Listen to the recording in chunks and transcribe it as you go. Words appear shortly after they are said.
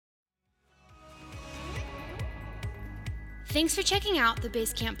Thanks for checking out the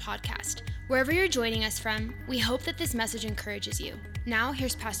Basecamp podcast. Wherever you're joining us from, we hope that this message encourages you. Now,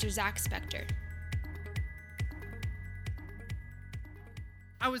 here's Pastor Zach Spector.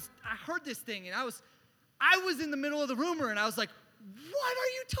 I heard this thing, and I was in the middle of the rumor, and I was like, what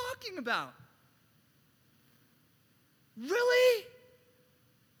are you talking about? Really?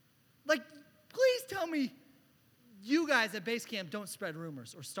 Like, please tell me you guys at Basecamp don't spread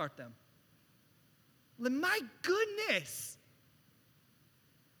rumors or start them. My goodness.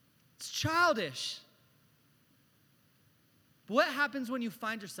 It's childish. But what happens when you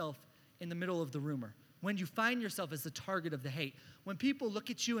find yourself in the middle of the rumor? When you find yourself as the target of the hate? When people look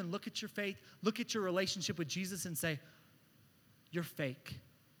at you and look at your faith, look at your relationship with Jesus and say, you're fake,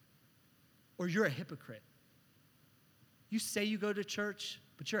 or you're a hypocrite. You say you go to church,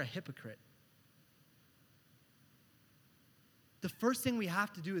 but you're a hypocrite. The first thing we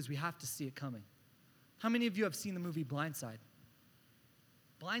have to do is we have to see it coming. How many of you have seen the movie Blind Side?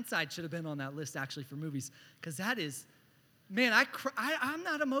 Blind Side should have been on that list actually for movies, because that is, man, I'm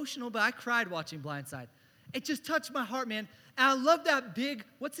not emotional, but I cried watching Blind Side. It just touched my heart, man. And I love that big,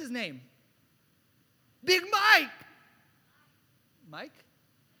 what's his name? Big Mike. Mike?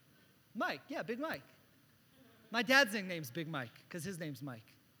 Mike, yeah, Big Mike. My dad's name's Big Mike, because his name's Mike.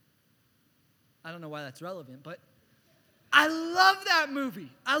 I don't know why that's relevant, but I love that movie.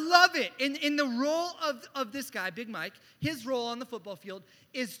 I love it. In the role of this guy, Big Mike, his role on the football field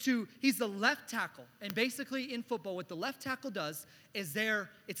is he's the left tackle. And basically in football, what the left tackle does is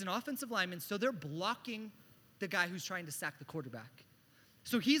it's an offensive lineman, so they're blocking the guy who's trying to sack the quarterback.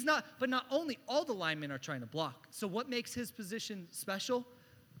 So but not only all the linemen are trying to block. So what makes his position special?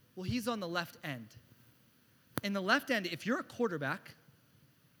 Well, he's on the left end. In the left end, if you're a quarterback,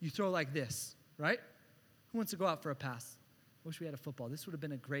 you throw like this, right? Who wants to go out for a pass? I wish we had a football. This would have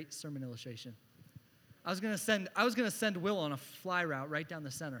been a great sermon illustration. I was gonna send Will on a fly route right down the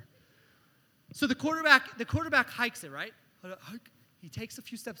center. So the quarterback hikes it, right? He takes a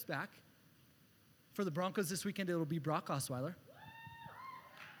few steps back. For the Broncos this weekend, it'll be Brock Osweiler.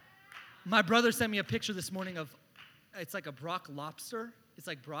 My brother sent me a picture this morning it's like a Brock lobster. It's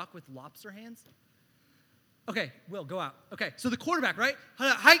like Brock with lobster hands. Okay, Will, go out. Okay, so the quarterback, right?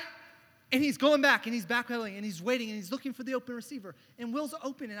 Hike. And he's going back, and he's backpedaling, and he's waiting, and he's looking for the open receiver. And Will's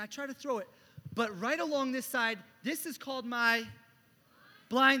open, and I try to throw it. But right along this side, this is called my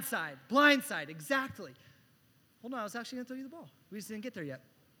blind side. Blind side, exactly. Hold on, I was actually going to throw you the ball. We just didn't get there yet.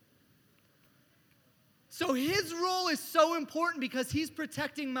 So his role is so important because he's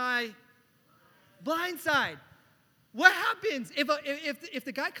protecting my blind side. What happens if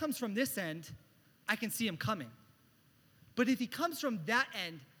the guy comes from this end, I can see him coming. But if he comes from that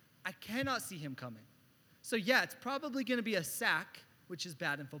end, I cannot see him coming. So yeah, it's probably going to be a sack, which is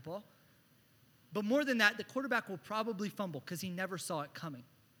bad in football. But more than that, the quarterback will probably fumble because he never saw it coming.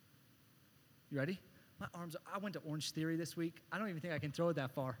 You ready? I went to Orange Theory this week. I don't even think I can throw it that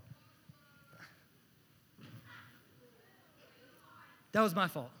far. That was my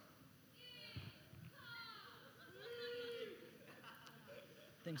fault.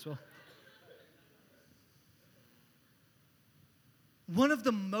 Thanks, Will. One of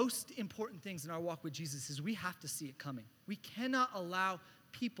the most important things in our walk with Jesus is we have to see it coming. We cannot allow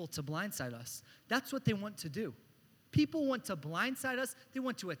people to blindside us. That's what they want to do. People want to blindside us. They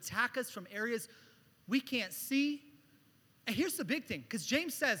want to attack us from areas we can't see. And here's the big thing, because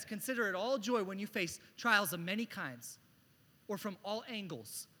James says, consider it all joy when you face trials of many kinds or from all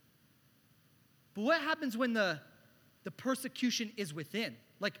angles. But what happens when the persecution is within?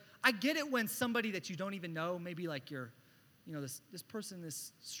 Like, I get it when somebody that you don't even know, maybe like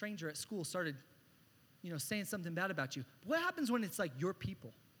this stranger at school started, saying something bad about you. But what happens when it's like your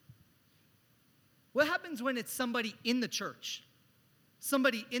people? What happens when it's somebody in the church,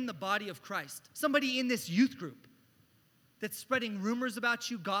 somebody in the body of Christ, somebody in this youth group that's spreading rumors about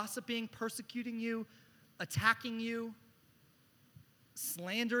you, gossiping, persecuting you, attacking you,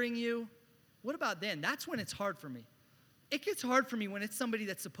 slandering you? What about then? That's when it's hard for me. It gets hard for me when it's somebody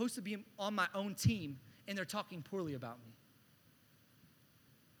that's supposed to be on my own team and they're talking poorly about me.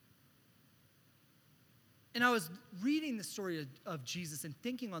 And I was reading the story of Jesus and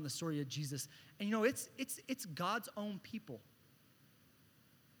thinking on the story of Jesus, and it's God's own people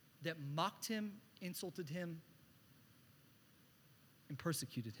that mocked him, insulted him, and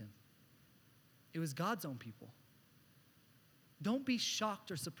persecuted him. It was God's own people. Don't be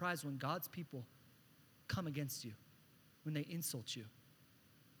shocked or surprised when God's people come against you, when they insult you.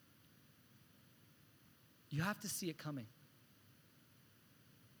 You have to see it coming.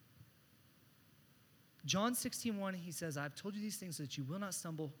 John 16:1, he says, I've told you these things so that you will not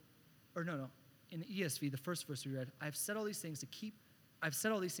stumble. Or no. in the ESV, the first verse we read, I've said all these things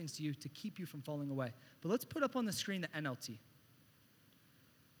to you to keep you from falling away. But let's put up on the screen the NLT.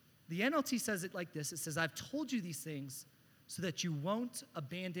 The NLT says it like this. It says, I've told you these things so that you won't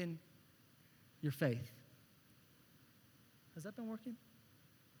abandon your faith. Has that been working?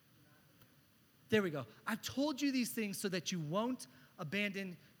 There we go. I've told you these things so that you won't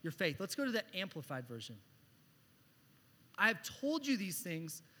abandon your faith. Let's go to the Amplified version. I've told you these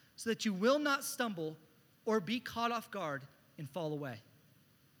things so that you will not stumble or be caught off guard and fall away.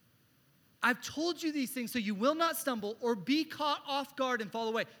 I've told you these things so you will not stumble or be caught off guard and fall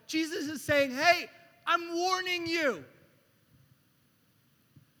away. Jesus is saying, hey, I'm warning you.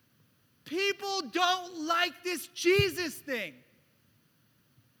 People don't like this Jesus thing.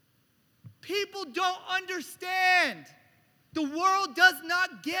 People don't understand. The world does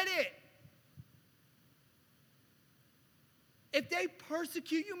not get it. If they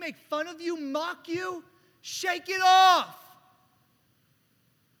persecute you, make fun of you, mock you, shake it off.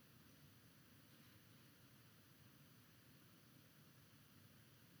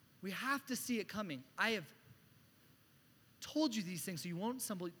 We have to see it coming. I have told you these things so you won't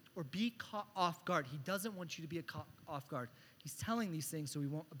stumble or be caught off guard. He doesn't want you to be caught off guard. He's telling these things so we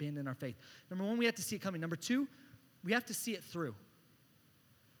won't abandon our faith. Number one, we have to see it coming. Number two, we have to see it through.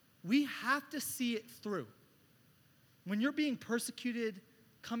 We have to see it through. When you're being persecuted,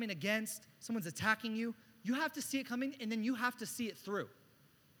 coming against, someone's attacking you, you have to see it coming, and then you have to see it through.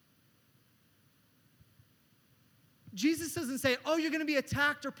 Jesus doesn't say, oh, you're going to be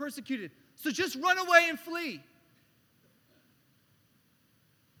attacked or persecuted, so just run away and flee.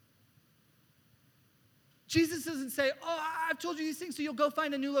 Jesus doesn't say, oh, I've told you these things, so you'll go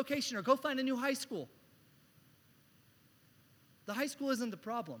find a new location or go find a new high school. The high school isn't the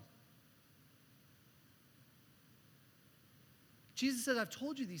problem. Jesus said, I've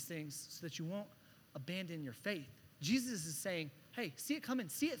told you these things so that you won't abandon your faith. Jesus is saying, hey, see it coming,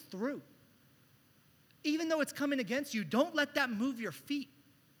 see it through. Even though it's coming against you, don't let that move your feet.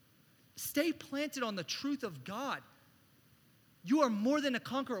 Stay planted on the truth of God. You are more than a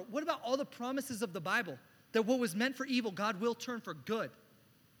conqueror. What about all the promises of the Bible? That what was meant for evil, God will turn for good.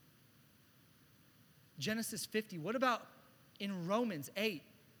 Genesis 50. What about in Romans 8?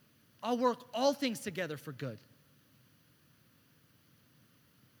 I'll work all things together for good.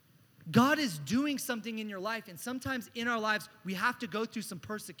 God is doing something in your life, and sometimes in our lives, we have to go through some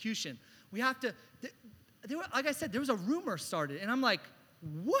persecution. We have to, like I said, there was a rumor started, and I'm like,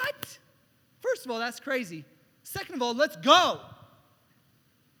 what? First of all, that's crazy. Second of all, let's go.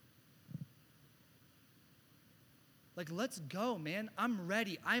 Like, let's go, man. I'm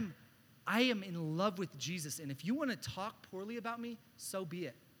ready. I am in love with Jesus, and if you want to talk poorly about me, so be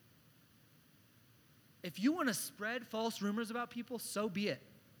it. If you want to spread false rumors about people, so be it.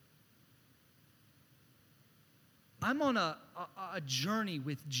 I'm on a journey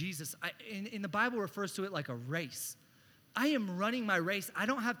with Jesus. In the Bible refers to it like a race. I am running my race. I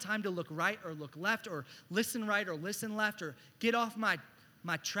don't have time to look right or look left or listen right or listen left or get off my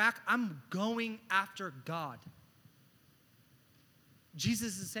track. I'm going after God.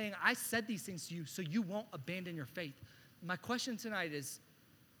 Jesus is saying, I said these things to you so you won't abandon your faith. My question tonight is,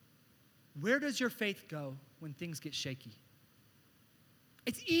 where does your faith go when things get shaky?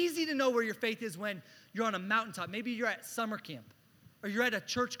 It's easy to know where your faith is when you're on a mountaintop. Maybe you're at summer camp or you're at a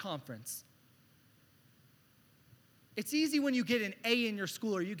church conference. It's easy when you get an A in your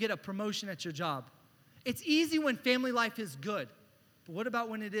school or you get a promotion at your job. It's easy when family life is good. But what about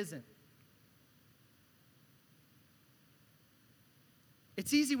when it isn't?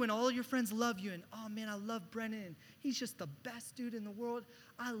 It's easy when all your friends love you and, oh man, I love Brennan. He's just the best dude in the world.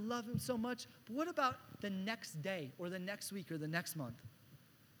 I love him so much. But what about the next day or the next week or the next month?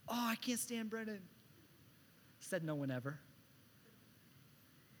 Oh, I can't stand Brennan. Said no one ever.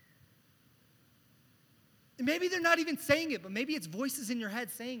 And maybe they're not even saying it, but maybe it's voices in your head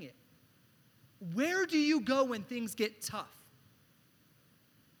saying it. Where do you go when things get tough?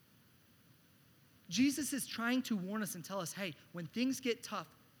 Jesus is trying to warn us and tell us, hey, when things get tough,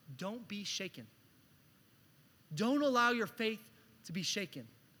 don't be shaken. Don't allow your faith to be shaken.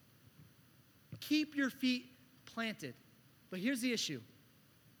 Keep your feet planted. But here's the issue.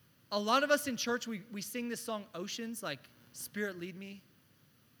 A lot of us in church, we sing this song, Oceans, like, Spirit lead me.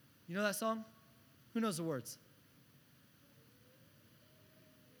 You know that song? Who knows the words?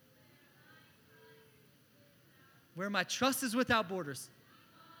 Where my trust is without borders.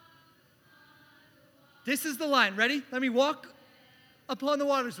 This is the line. Ready? Let me walk upon the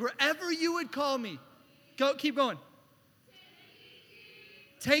waters wherever you would call me. Go, keep going.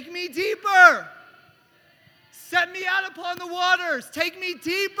 Take me deeper. Set me out upon the waters. Take me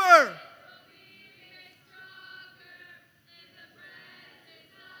deeper.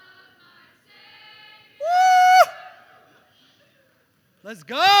 Let's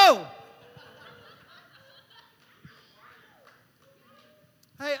go.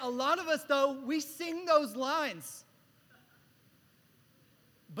 Hey, a lot of us, though, we sing those lines.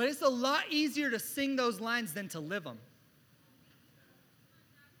 But it's a lot easier to sing those lines than to live them.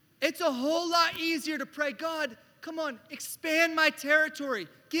 It's a whole lot easier to pray, God, come on, expand my territory.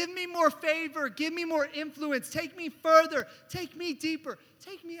 Give me more favor. Give me more influence. Take me further. Take me deeper.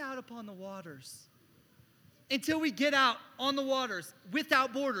 Take me out upon the waters. Until we get out on the waters,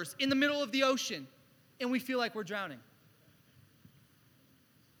 without borders, in the middle of the ocean, and we feel like we're drowning.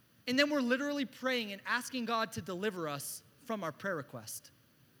 And then we're literally praying and asking God to deliver us from our prayer request.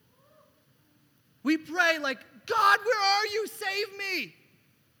 We pray like, God, where are you? Save me.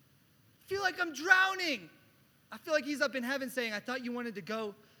 I feel like I'm drowning. I feel like he's up in heaven saying, I thought you wanted to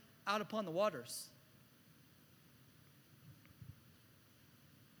go out upon the waters.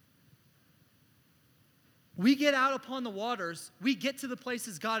 We get out upon the waters, we get to the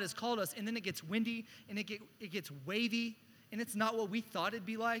places God has called us, and then it gets windy, and it gets wavy, and it's not what we thought it'd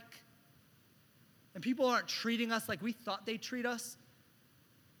be like. And people aren't treating us like we thought they'd treat us.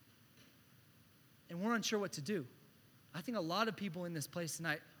 And we're unsure what to do. I think a lot of people in this place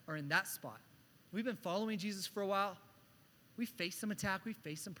tonight are in that spot. We've been following Jesus for a while. We faced some attack, we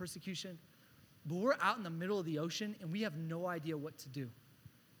faced some persecution, but we're out in the middle of the ocean, and we have no idea what to do.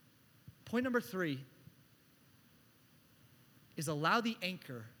 Point number 3 is allow the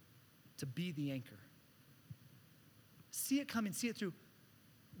anchor to be the anchor. See it coming, see it through.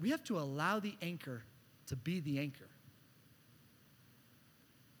 We have to allow the anchor to be the anchor.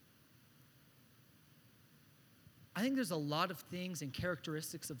 I think there's a lot of things and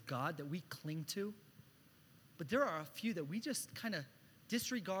characteristics of God that we cling to, but there are a few that we just kind of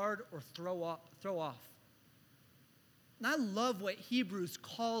disregard or throw off. And I love what Hebrews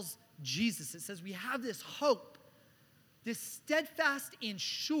calls Jesus. It says we have this hope, this steadfast and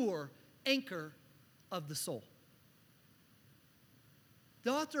sure anchor of the soul.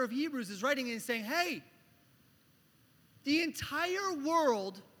 The author of Hebrews is writing and saying, hey, the entire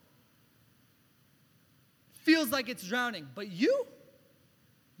world feels like it's drowning, but you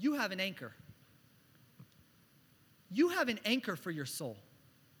have an anchor. You have an anchor for your soul.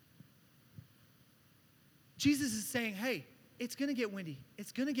 Jesus is saying, hey, it's going to get windy.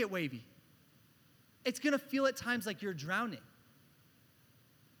 It's going to get wavy. It's going to feel at times like you're drowning.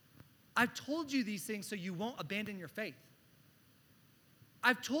 I've told you these things so you won't abandon your faith.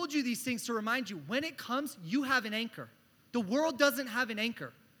 I've told you these things to remind you, when it comes, you have an anchor. The world doesn't have an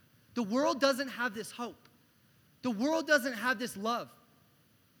anchor. The world doesn't have this hope. The world doesn't have this love.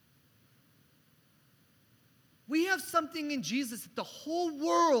 We have something in Jesus that the whole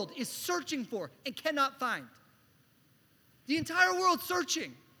world is searching for and cannot find. The entire world's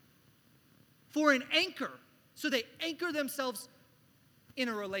searching for an anchor, so they anchor themselves in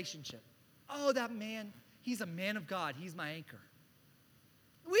a relationship. Oh, that man, he's a man of God. He's my anchor.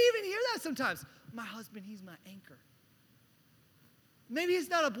 We even hear that sometimes. My husband, he's my anchor. Maybe it's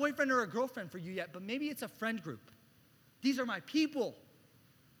not a boyfriend or a girlfriend for you yet, but maybe it's a friend group. These are my people.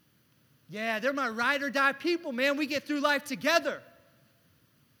 Yeah, they're my ride or die people, man. We get through life together.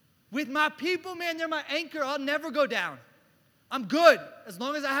 With my people, man, they're my anchor. I'll never go down. I'm good as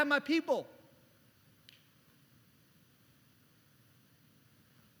long as I have my people.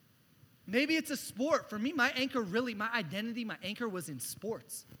 Maybe it's a sport. For me, my anchor really, my identity, my anchor was in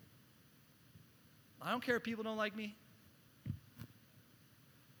sports. I don't care if people don't like me.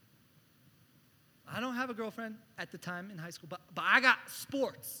 I don't have a girlfriend at the time in high school, but I got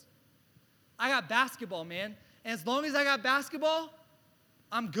sports. I got basketball, man. And as long as I got basketball,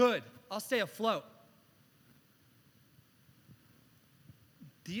 I'm good. I'll stay afloat.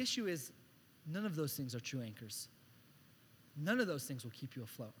 The issue is none of those things are true anchors. None of those things will keep you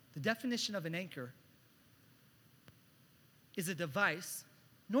afloat. The definition of an anchor is a device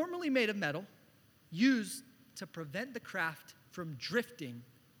normally made of metal used to prevent the craft from drifting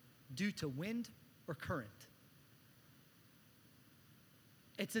due to wind or current.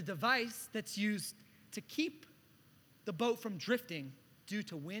 It's a device that's used to keep the boat from drifting due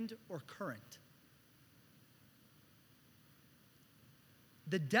to wind or current.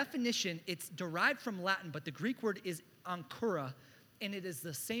 The definition, it's derived from Latin, but the Greek word is anchora, and it is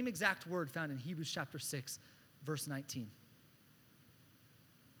the same exact word found in Hebrews chapter 6, verse 19.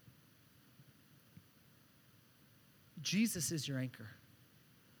 Jesus is your anchor.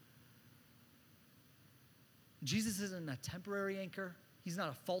 Jesus isn't a temporary anchor. He's not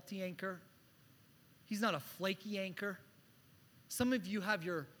a faulty anchor. He's not a flaky anchor. Some of you have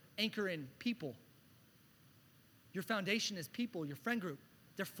your anchor in people. Your foundation is people, your friend group.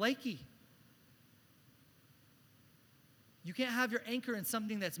 They're flaky. You can't have your anchor in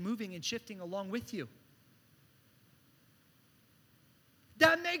something that's moving and shifting along with you.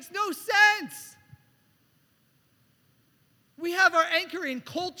 That makes no sense. We have our anchor in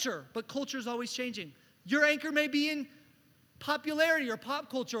culture, but culture is always changing. Your anchor may be in popularity or pop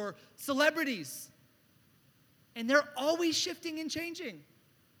culture or celebrities. And they're always shifting and changing.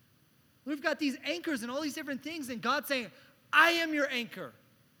 We've got these anchors and all these different things, and God's saying, I am your anchor.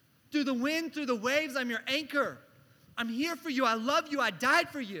 Through the wind, through the waves, I'm your anchor. I'm here for you. I love you. I died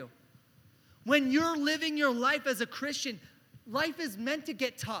for you. When you're living your life as a Christian, life is meant to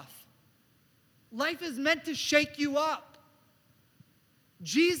get tough. Life is meant to shake you up.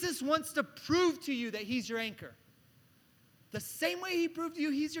 Jesus wants to prove to you that he's your anchor. The same way he proved to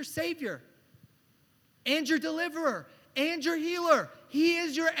you he's your Savior and your deliverer and your healer. He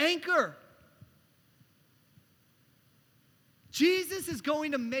is your anchor. Jesus is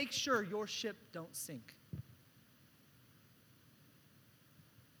going to make sure your ship don't sink.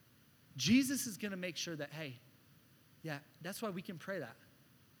 Jesus is going to make sure that, hey, yeah, that's why we can pray that.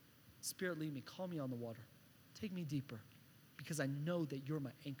 Spirit, lead me. Call me on the water. Take me deeper because I know that you're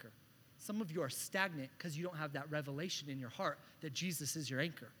my anchor. Some of you are stagnant because you don't have that revelation in your heart that Jesus is your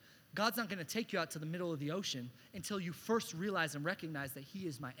anchor. God's not going to take you out to the middle of the ocean until you first realize and recognize that he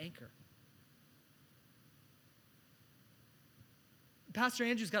is my anchor. Pastor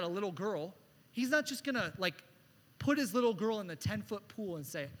Andrew's got a little girl. He's not just going to put his little girl in the 10-foot pool and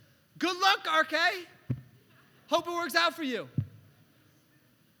say, good luck, RK. Hope it works out for you.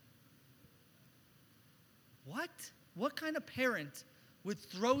 What? What kind of parent would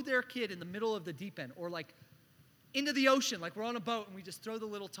throw their kid in the middle of the deep end or into the ocean, like we're on a boat and we just throw the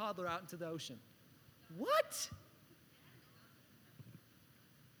little toddler out into the ocean? What?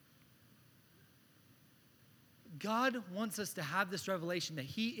 God wants us to have this revelation that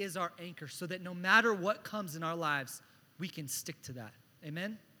he is our anchor so that no matter what comes in our lives, we can stick to that.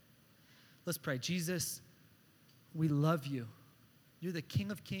 Amen? Let's pray. Jesus, we love you. You're the King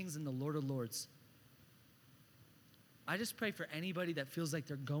of Kings and the Lord of Lords. I just pray for anybody that feels like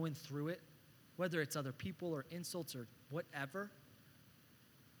they're going through it, whether it's other people or insults or whatever.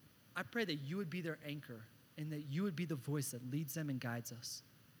 I pray that you would be their anchor and that you would be the voice that leads them and guides us.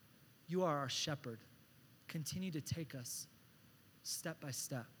 You are our shepherd. Continue to take us step by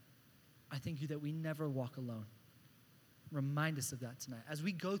step. I thank you that we never walk alone. Remind us of that tonight. As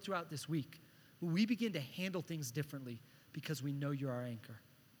we go throughout this week, we begin to handle things differently because we know you're our anchor.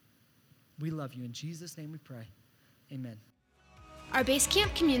 We love you. In Jesus' name we pray. Amen. Our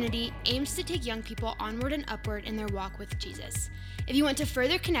Basecamp community aims to take young people onward and upward in their walk with Jesus. If you want to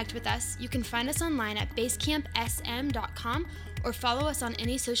further connect with us, you can find us online at basecampsm.com or follow us on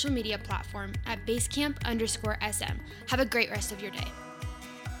any social media platform at basecamp_SM. Have a great rest of your day.